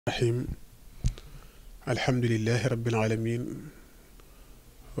الرحيم الحمد لله رب العالمين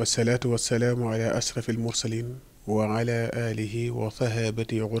والصلاة والسلام على أشرف المرسلين وعلى آله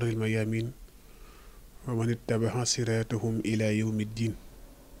وصحابته غر الميامين ومن اتبع صراطهم إلى يوم الدين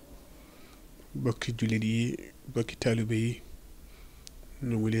bokki jullit yi bokki taalibe yi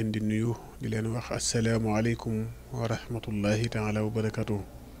ñu ngi leen di nuyu di leen wax assalaamu aleykum wa rahmatullahi taala wa barakatuh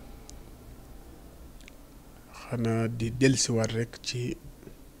xanaa di dellusiwaat rek ci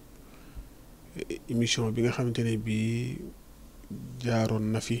émission bi nga xamante ne bii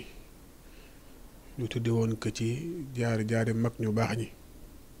jaaroon na fi ñu tudde woon ko ci jaari mag ñu baax ñi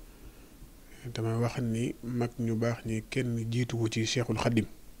damay wax ni mag ñu baax ñi kenn jiituwu ci Cheikhul Khadim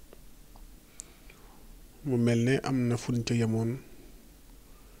mu mel ne am na fuñ ca yemoon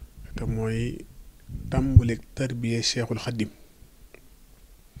te mooy tàmbaleeg tarbiye Cheikhul Khadim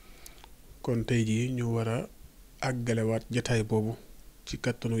kon tey jii ñu war a àggalewaat jataay boobu ci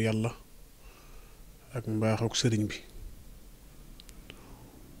kattanu yàlla ak mbaaxuk sëriñ bi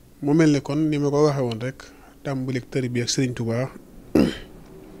mu mel ne kon ni ma ko waxee woon rek tàmbaleeg tarbiye ak sëriñ Tuubaa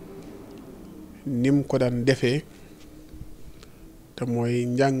nim ko daan defee te mooy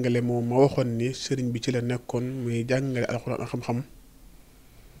njàngale moom ma waxoon ni sëriñ bi ci la nekkoon muy jàngale alxuraan ak xam-xam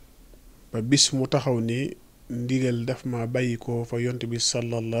ba bis mu taxaw ni ndigal daf ma bàyyi ko fa yont bi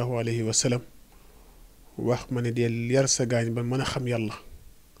sallallahu alayhi wa sallam wax ma ne deel yar sa gaañ ba mën a xam yàlla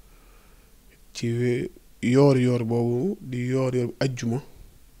ci yoor boobu di yoor ajjuma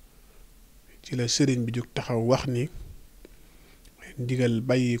ci la sëriñ bi jóg taxaw wax ni ndigal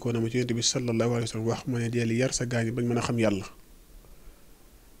bàyyi ko na ma ci yont bi sallallahu alayhi wa sallam wax ma ne deel yar sa gaañ bañ mën a xam yàlla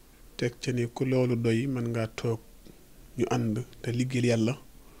teg ca ni ku loolu doy mën ngaa toog ñu ànd te liggéeyal yàlla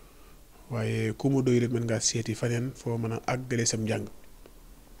waaye ku mu doy rek mën ngaa seeti faneen foo mën a àggale sam njàng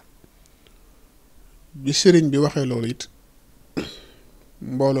bi sëriñ bi waxee loolu it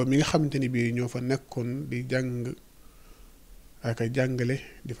mbooloo mi nga xamante ni bii ñoo fa nekkoon di jàng ak a jàngale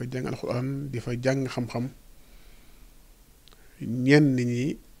di fa jàng alxuraan di fa jàng xam-xam ñenn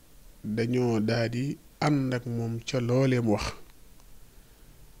ñi dañoo daal di ànd ak moom ca loolee mu wax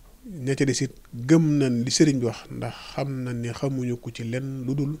ña ca des it gëm nañ li sëriñ bi wax ndax xam na ni xamuñu ko ci lenn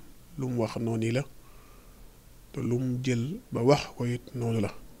lu dul lu mu wax noonu la te lu mu jël ba wax ko it noonu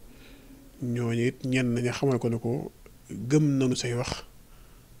la ñooñu it ñenn ña xamal ko ne ko gëm nañu say wax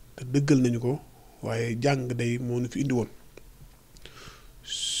te dëggal nañu ko waaye jàng day moo nu fi indi woon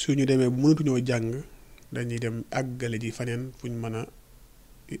suñu demee bu mënatuñoo jàng dañuy dem àggale ji faneen fuñ mën a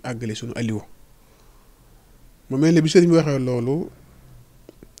àggale suñu aliwo mu mel ne bi sëriñ bi waxee loolu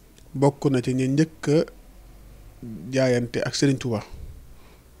bokk na ci ñi njëkk a jaayante ak sëriñ Tuubaa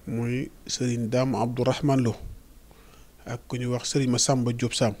muy sëriñ Daam Abdourahman Lo ak ku ñuy wax sëriñ Masamba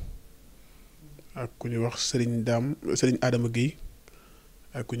Diop Sam ak ku ñuy wax sëriñ Adama Guèye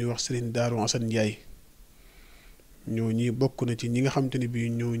ak ku ñuy wax sëriñ Daaru Asan Njaay ñoo ñi bokk na ci ñi nga xamante ne bii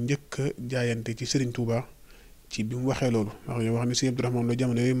ñoo njëkk a jaayante ci sëriñ Tuubaa ci bi mu waxee loolu ndax ñoo wax ni sëriñ Abdourahman Lo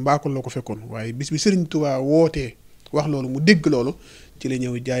jamono yooyu mbaakul la ko fekkoon waaye bis bi sëriñ Tuubaa wootee wax loolu mu dégg loolu ci la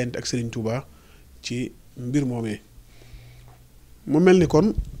ñëw jaayante ak sëriñ Tuubaa ci mbir moomee mu mel ni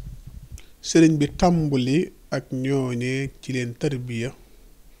kon sëriñ bi tàmbali ak ñooñee ci leen tarbiya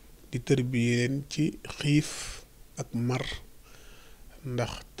di tarbiya leen ci xiif ak mar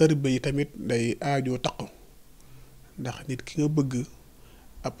ndax tarbiya yi tamit day aajoo taqu ndax nit ki nga bëgg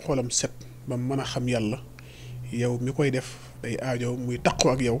ab xolam set ba mën a xam yàlla yow mi koy def day aajoo muy taqu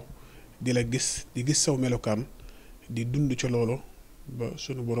ak yow di la gis di gis saw melokaan di dund ca loolu ba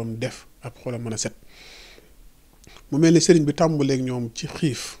sunu boroom def ab xolam mën a set mu mel ni sëriñ bi tàmbaleeg ñoom ci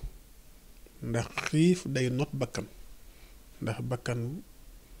xiif ndax xiif day not bakkan ndax bakkan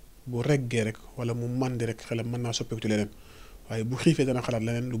bu reggee rek wala mu màndi rek xelam mën naa soppeeku ci leneen waaye bu xiifee dana xalaat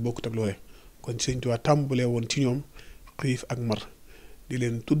leneen lu bokkut ak loole kon sëriñ Tuubaa tàmbalee woon ci ñoom xiif ak mar di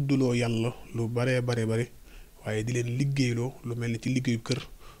leen tuddloo yàlla lu bare waaye di leen liggéeyloo lu mel ni ci liggéeyu kër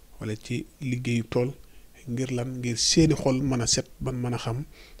wala ci liggéeyu tool ngir lan ngir seeni xol mën a set ban mën a xam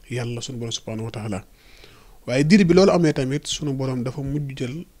yàlla sunu borom subhaanahu wa taala waaye diir bi loolu amee tamit sunu borom dafa mujj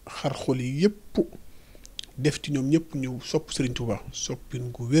jël xar xol yi yépp def ci ñoom ñëpp ñëw sopp sëriñ Tuubaa soppin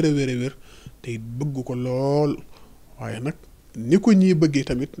gu wér te it bëgg ko lool waaye nag ni ko ñii bëggee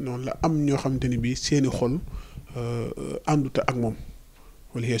tamit noonu la am ñoo xamante ni bii seeni xol ànduta ak moom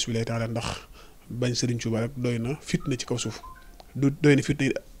wala yeesu bi lay taala ndax bañ sëriñ Tuubaa rek doy na fitna ci kaw suuf du doy na fitna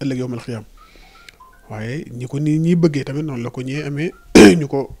ëllëg yowmal xiyaam waaye ñi ko nii ñi bëggee tamit noonu la ko ñee amee ñu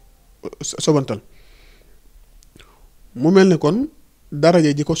ko sobantal mu mel ne kon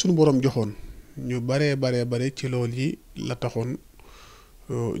daraja ji ko suñu boroom joxoon ñu bare ci lool yi la taxoon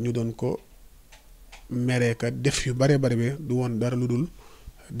ñu doon ko mereeka def yu bare bi du woon dara lu dul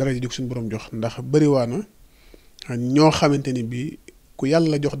daraja ji suñu borom jox. ndax bëriwaana ñoo xamante ni bii ku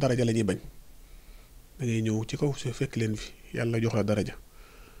yàlla jox daraja la ñuy bañ. da ngay ñëw ci kaw su fekk leen fi yàlla jox la daraja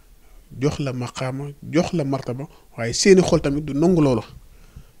jox la maqaama jox la martaba waaye seeni xol tamit du nangu loola.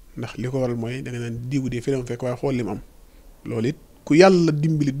 ndax li ko waral mooy da nga naan diw de fi la mu fekk waaye xool li mu am loolu it ku yàlla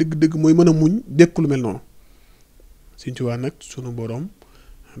dimbali dëgg-dëgg mooy mën a muñ dékk lu mel noonu. Sëñ Tuubaa nag sunu boroom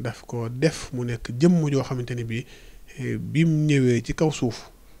daf ko def mu nekk jëmm joo xamante ne bii bi mu ñëwee ci kaw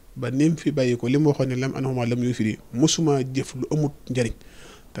suuf ba ni mu fi bàyyi ko li mu waxoon ne lam anhuma lam yuy firi mosuma jëf lu amut njariñ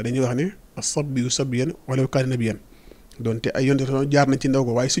te dañuy wax ne as-sabiyyu sabiyyan walaw kaana nabiyyan donte ay yonte jaar nañ ci ndaw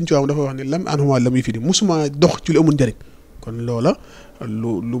ko waaye Sëñ Tuubaa dafa wax ne lam anhuma lam yuy firi mosuma dox ci lu amut njariñ kon loola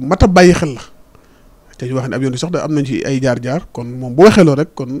lu mat a bàyyi xel la te ñu wax ne ab yonte sax da am nañ ci ay jaar-jaar kon moom bu waxee loolu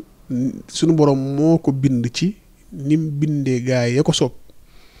rek kon sunu boroom moo ko bind ci nim bindee gaay ya ko soob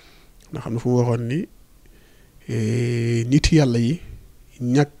ndax xam ne fu mu waxoon ni nit yàlla yi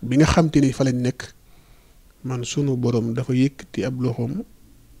ñag bi nga xam te ni fa lañ nekk man sunu borom dafa yëkkati ab loxoom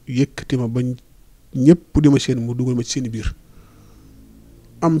yëkkati ma ba ñëpp di ma seen mu dugal ma ci seen biir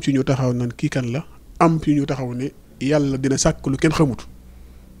am ci ñu taxaw nan kii kan la am ci ñu taxaw ne yàlla dina sàkk lu kenn xamut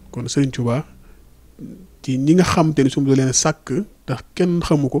kon Sëriñ Tuubaa ci ñi nga xam te ni su ma leen sàkk ndax kenn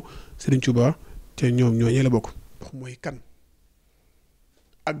xamu ko Sëriñ Tuubaa te ñoom ñooñee la bokk. mooy kan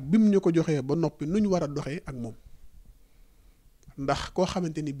ak bim ñu ko joxee ba noppi nu ñu war a doxee ak moom ndax koo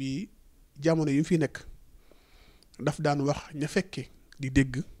xamante ni bii jamono yi mu fi nekk daf daan wax ña fekke di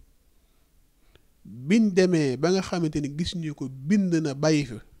dégg biñ demee ba nga xamante ni gis ñu ko bind na bàyyi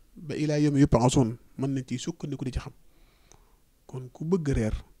fi ba ilaa yawmi yub'asun mën nañ ciy sukkandiku di ci xam kon ku bëgg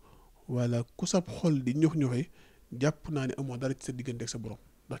reer wala ku sab xol di ñox ñoxe jàpp naa ne amoo dara ci sa diggante ak sa borom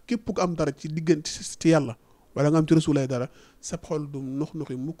ndax képp ku am dara ci diggante ci yàlla wala nga am ci Rasulaay dara sab xol du nox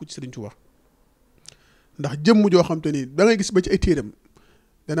noxi mukk ci Sëriñ Tuubaa ndax jëmm joo xam te ni da ngay gis ba ci ay téeram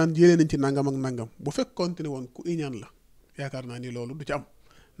danaan jëlee nañ ci nangam ak nangam bu fekkoon te ne woon ku iñaan la yaakaar naa ni loolu du ci am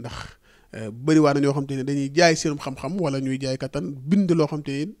ndax bëri waa na ñoo xam te ne dañuy jaay seen xam-xam wala ñuy jaay kattan bind loo xam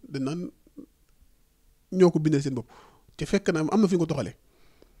te ni danaan ñoo ko bindal seen bopp te fekk na am na fi nga ko toxalee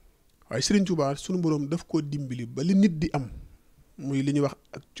waaye Sëriñ Tuubaa sunu boroom daf koo dimbali ba li nit di am muy li ñuy wax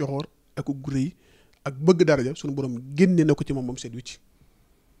ak coxoor ak rëy ak bëgg daraja sunu borom génne na ko ci moom seet wicc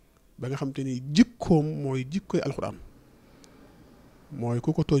ba nga xam te ni jikkoom mooy jikkoy alxuraan mooy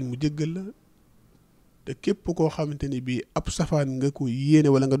ku ko tooñ mu jéggal la te képp koo xamante ni bii ab safaan nga ko yéene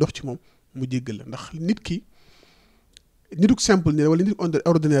wala nga dox ci moom mu jéggal la ndax nituk simple ni wala nit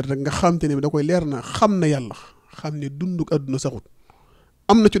ordinaire rek nga xam te ne da koy leer na xam na yàlla xam ne dunduk àdduna saxut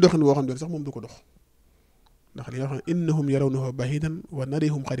am na ci doxin woo xam ne sax moom du ko dox ndax li nga xam ne innahum yarawnahu ba'idan wa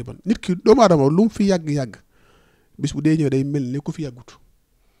narahum qariban nit ki doomu aadama lu mu fi yàgg-yàgg bis bu dee ñëw day mel ni ku fi yàggut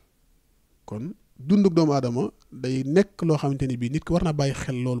kon dunduk doomu aadama day nekk loo xamante ni bii nit ki war na bàyyi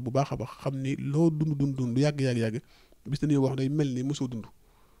xel loolu bu baax a baax xam ni loo dund yàgg bis dañuy wax day mel ni mosoo dund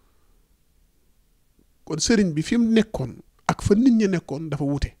kon sëriñ bi fi mu nekkoon ak fa nit ñi nekkoon dafa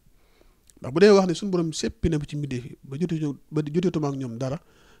wute ndax bu dee wax ne suñu borom seppi na ci mbindéef yi ba joteetuma ak ñoom dara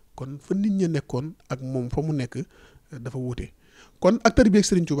kon fa nit ñi nekkoon ak moom fa mu nekk dafa wute kon ak tarbiya ak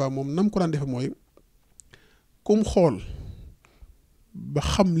Sëriñ Tuubaa moom nam ko daan defe mooy kum xool ba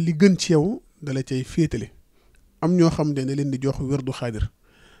xam li gën ci yow dala cay féetale am ñoo xam ne leen di jox wérdu xaadir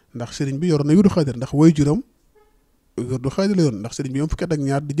ndax sëriñ bi yor na wérdu xaadir ndax waajuram wérdu xaadir la yoon ndax sëriñ bi moom fukki at ak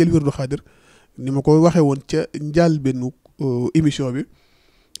ñaar di jël wérdu xaadir ni ma ko waxee woon ca njëlbéenu émission bi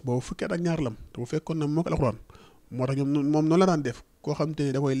boobu fukki at ak ñaar lam te bu fekkoon na moo ko alxuraan moo tax ñoom moom noonu la daan def koo xam te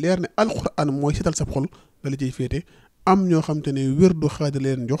ne da koy leer ne alxuraan mooy setal sab xol dala ciy féete am ñoo xam te ne wérdu xaadir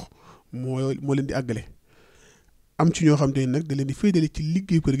leen jox moo leen di àggale am ci ñoo xam te ne nag da leen di féetale ci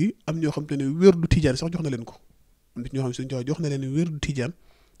liggéey kër gi am ñoo xam te ne wérdu tijaan sax jox na leen ko am ci ñoo xam ne jox na leen wérdu tijaan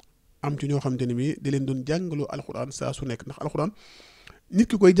am ci ñoo xam te ne bi da leen doon jàngaloo alxuraan saa su nekk ndax alxuraan nit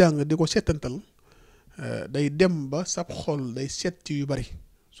ki koy jàng di ko settantal day dem ba sab xol day set ci yu bari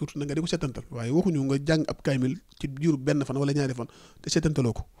surtout na nga di ko settantal waaye waxuñu nga jàng ab kaamil ci diiru benn fan wala ñaari fan te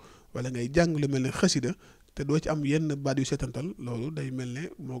settantaloo ko wala ngay jàng lu mel ne xasida te doo ci am yenn baat yu settantal loolu day mel ne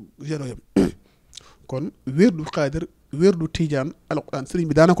moo zéro yam kon wérdu xaadir wérdu tijaan alxuraan sëriñ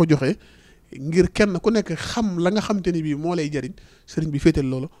bi daana ko joxe ngir kenn ku nekk xam la nga xam te ni bii moo lay jariñ sëriñ bi féetal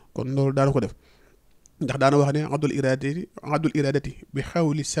loolu kon loolu daana ko def ndax daana wax ne adul iradati bi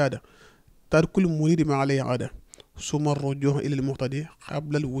xawli saada tarkul muridi ma alay aada suma rujuh ilal muhtadi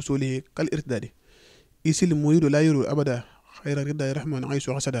xablal wusuli kal irtidaadi isil muridu laa yuru abada xayra ridaay rahman ay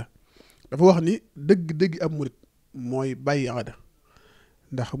su xasada dafa wax ni dëgg-dëgg ab murid mooy bàyyi aada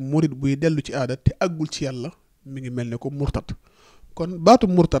ndax murid buy dellu ci aada te àggul ci yàlla mi ngi mel ne ko murtat kon baatu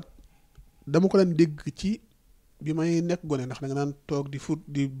murtat dama ko daan dégg ci bi may nekk gone ndax da nga naan toog di fut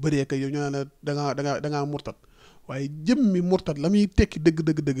di bëree kay yow ñu naan la da ngaa murtat waaye jëmmi murtat la muy tekki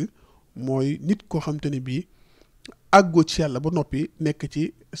dëgg mooy nit koo xam te ne bii àggoo ci yàlla ba noppi nekk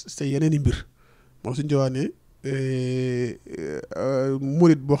ci sa yeneen i mbir moom suñu jowaane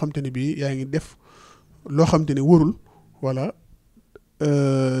murit boo xam te ne bii yaa ngi def loo xam te ne wërul wala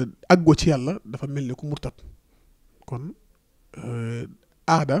àggoo ci yàlla dafa mel ni ku murtat kon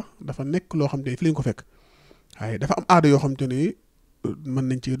aada dafa nekk loo xam te ne fi lañ ko fekk waaye dafa am aada yoo xam te ne mën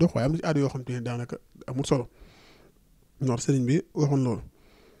nañ ciy dox waaye am na ci aada yoo xam te ne daanaka amul solo noor sëriñ bi waxoon loolu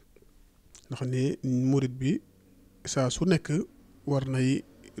ndax ne murit bi saa su nekk war nay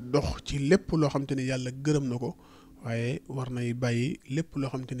dox ci lépp loo xam te ne yàlla gërëm na ko waaye war nay bàyyi lépp loo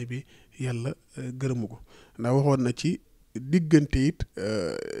xam te ne bi yàlla gërëmu ko ndax waxoon na ci diggante it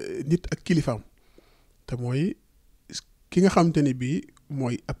nit ak kilifaam te mooy ki nga xam te ne bii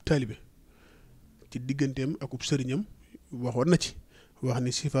mooy ab taalibe ci digganteem ak ub sëriñam waxoon na ci wax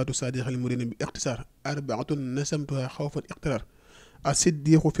ni sifaatu saadixal muridin bi ixtisaar arbaatun nasamtuha xawfan ixtiraar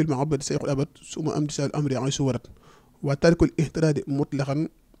asiddiqu fil mahabati sayxul abad suma amtisaalu amri ay su warat wa tarkul ihtiraadi mutlaqan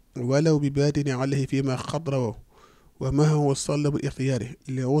walaw bi baatini alayhi fi ma xadrawo wa ma huwa salabu ixtiyaari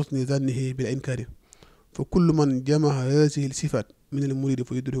li husni zannihi bil inkaari fa kullu man jamaha haasihi sifaat min al muridi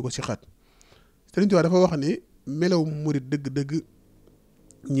fa yudriku ko sixaat Sëriñ Tuubaa dafa wax ni melaw murid dëgg-dëgg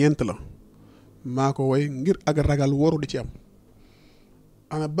ñeent la maa ko woy ngir ak ragal waru di ci am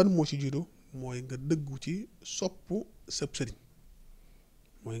ana ban moo ci jiitu mooy nga dëggu ci sopp sab sëriñ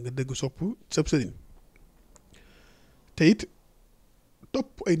te it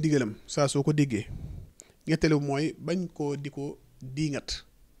topp ay ndigalam saa soo ko déggee ñetteelu mooy bañ koo di ko diingat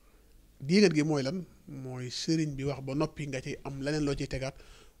gi mooy lan mooy sëriñ bi wax ba noppi nga ci am leneen loo ciy tegaat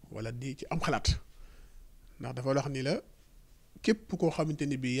wala di ci am xalaat ndax dafa wax ni la képp koo xamante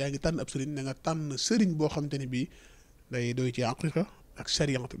ni bii yaa ngi tànn ab sëriñ na nga tànn sëriñ boo xamante ni bii day doy ci aqiqa ak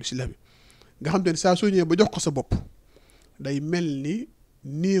shariatul islami nga xamante ni saa soo ñëwee ba jox ko sa bopp day mel ni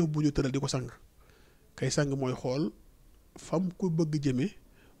néew bu ñu tëral di ko sang kay sang mooy xool fam ko bëgg jëme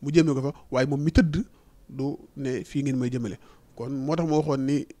mu jëme ko fa waaye moom mi tëdd du ne fii ngeen may jëmale kon moo tax ma waxoon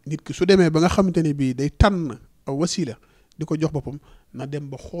ni nit ki su demee ba nga xamante ni bii day tànn aw wasila di ko jox boppam na dem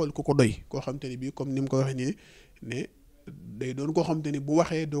ba xool ku ko doy koo xamante ni bii comme ni mu ko waxee nii ne day doon koo xamante ni bu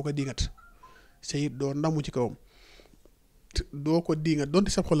waxee doo ko dingat sayit doo ndamu ci kawam doo ko dingat doonte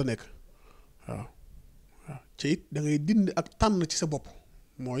sa xol la nekk waaw sayit da ngay dind ak tànn ci sa bopp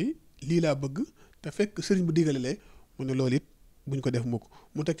mooy lii laa bëgg te fekk sëriñ bu digalelee mu ne loolu it buñ ko def mukk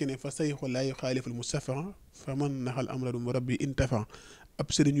mu tekki ne fa sayxu laa yuxaaliful mustafa fa man naxal amradu mu rabbi intafa ab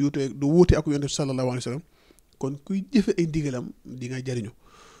sëriñ du wuute ak yonent sallallahu alayhi wa sallam kon kuy jëfe ay ndigalam di nga jariñu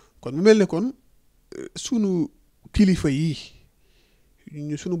kon mu mel ne kon sunu kilifa yi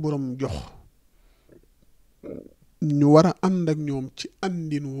ñu sunu borom jox ñu war a ànd ak ñoom ci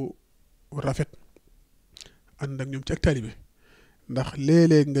àndin wu rafet ànd ak ñoom ci ak taalibe ndax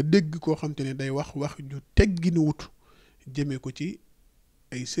léeg-léeg nga dégg koo xam te ne day wax ju teggini wut jëmee ko ci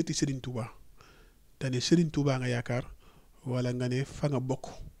ay sëti Serigne Touba te ne Serigne Touba nga yaakaar wala nga ne fa nga bokk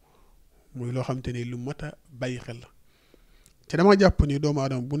muy loo xam te ne lu mat a bàyyi xel la te dama jàpp ni doomu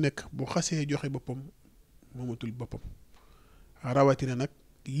aadama bu nekk bu xasee joxe boppam moomatul boppam rawatina nag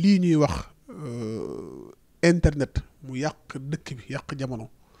lii ñuy wax internet mu yàq dëkk bi yàq jamono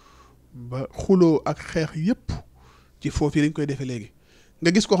ba xuloo ak xeex yépp ci foofu yi dañ koy defee léegi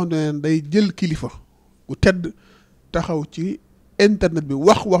nga gis koo xam ne day jël kilifa ku tedd taxaw ci internet bi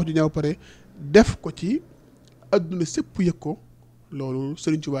wax ju ñaaw pare def ko ci adduna sépp yëg ko loolu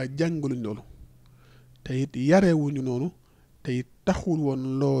Sëriñ Tuubaa jàngaluñ loolu te it yarewuñu noonu te it taxul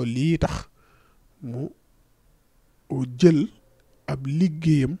woon loolu lii tax mu jël ab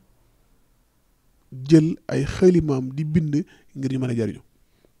liggéeyam jël ay xalimaam di bind ngir ñu mën a jariñu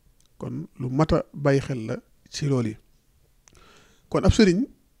kon lu mat a bàyyi xel la ci loolu yi kon ab sëriñ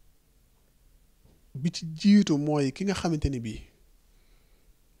bi ci jiitu mooy ki nga xamante ni bii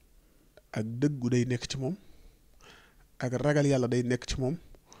ak dëggu day nekk ci moom ak ragal yàlla day nekk ci moom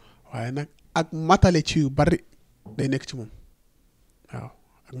waaye nag ak matale ci yu bari day nekk ci moom waaw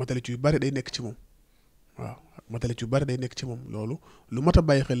ak matale ci yu bari day nekk ci moom waaw ak matale ci yu bari day nekk ci moom loolu lu mat a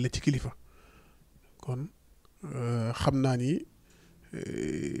bàyyi xel la ci kilifa kon xam naa ni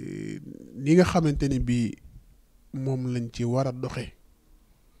ni nga xamante ni bii moom lañ ci war a doxe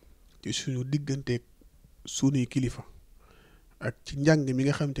ci suñu digganteeg sunuy kilifa ak ci njàng mi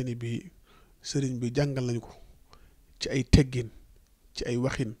nga xamante ni bii sëriñ bi jàngal nañu ko ci ay teggin ci ay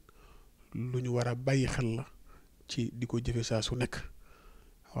waxin lu ñu war a bàyyi xel la ci di ko jëfe saa su nekk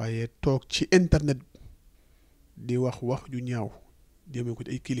waaye toog ci internet di wax ju ñaaw jëmee ko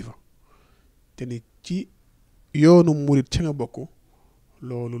ci ay kilifa te ni ci yoonu murit ci nga bokk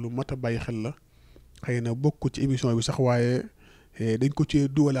loolu lu mat a bàyyi xel la xëy na bokk ci émission bi sax waaye dañ ko ci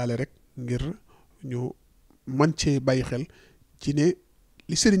duwalaale rek ngir ñu man cee bàyyi xel ci ne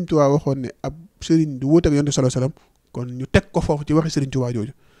li Serigne Touba waxoon ne ab Serigne du wóote ak Yonent sallallahu alayhi wasallam kon ñu teg ko foofu ci waxi Serigne Touba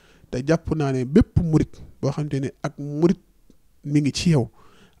jooju te jàpp naa ne bépp murit boo xamante ne ak murit mi ngi ci yow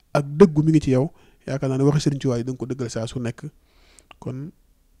ak dëggu mi ngi ci yow yaakaar naa ne waxi Serigne Touba yi da nga ko dëggal saa su nekk kon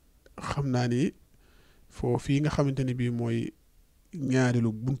xam naa ni foofu yi nga xamante ne bii mooy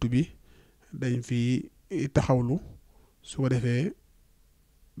ñaareelu bunt bi dañ fi taxawlu su ko defee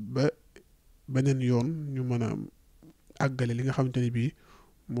ba beneen yoon ñu mën a àggale li nga xamante ne bii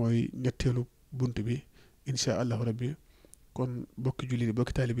mooy ñetteelu bunt bi incha allahu rabbi kon bokki jullit yi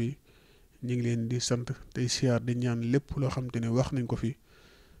bokki taalibe yi ñu ngi leen di sant tey siyaar di ñaan lépp loo xamante ne wax nañ ko fi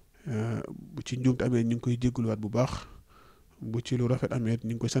bu ci njuumte amee ñu ngi koy jégaluwaat bu baax bu ci lu rafet amee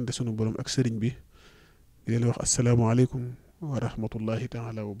ñu ngi koy sant sunu borom ak sëriñ bi di leen wax asalaamaaleykum wa rahmatullahi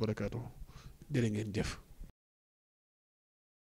taala wa barakaatu jërë ngeen jëf.